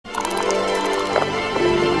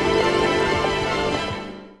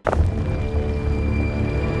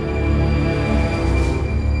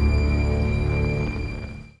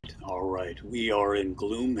We are in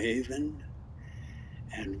Gloomhaven,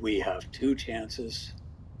 and we have 2 chances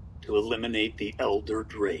to eliminate the Elder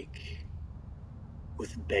Drake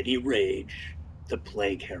with Betty Rage, the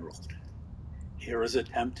Plague Herald. Here is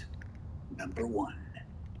attempt number 1.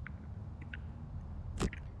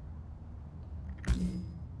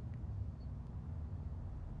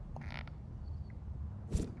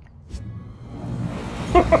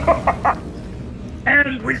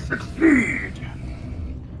 And we succeed!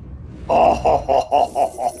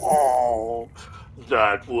 Oh,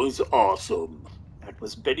 that was awesome. That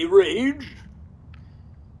was Betty Rage,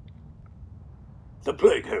 the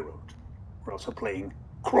Plague Herald. We're also playing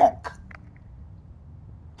Kronk,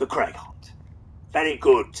 the Crag Hunt. Very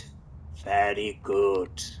good. Very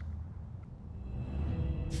good.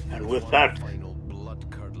 And with that final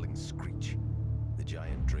blood-curdling screech, the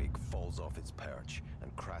giant drake falls off its perch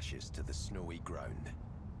and crashes to the snowy ground.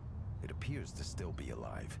 It appears to still be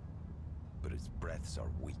alive, but its breaths are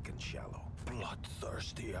weak and shallow.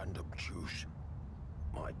 Bloodthirsty and obtuse.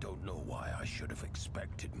 I don't know why I should have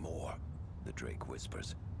expected more, the drake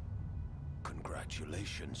whispers.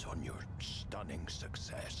 Congratulations on your stunning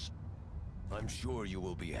success. I'm sure you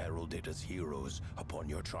will be heralded as heroes upon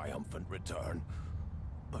your triumphant return,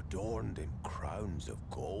 adorned in crowns of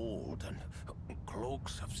gold and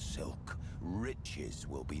cloaks of silk. Riches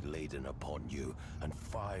will be laden upon you, and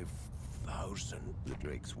 5,000... The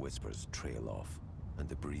drake's whispers trail off, and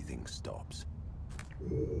the breathing stops.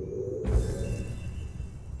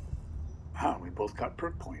 we both got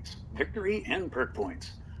perk points. Victory and perk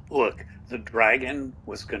points. Look, the dragon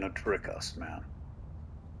was gonna trick us, man.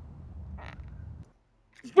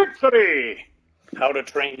 Victory! How to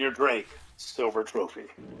Train Your Drake. Silver trophy.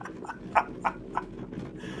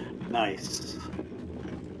 Nice.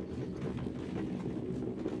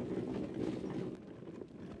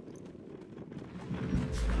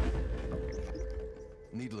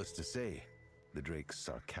 Needless to say, the drake's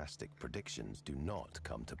sarcastic predictions do not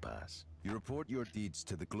come to pass. You report your deeds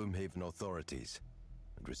to the Gloomhaven authorities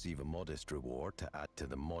and receive a modest reward to add to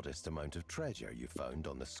the modest amount of treasure you found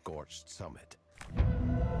on the Scorched Summit.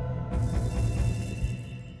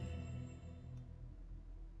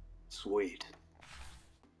 Sweet.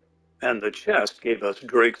 And the chest gave us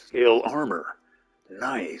Drake scale armor.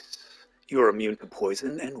 Nice. You're immune to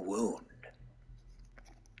poison and wound.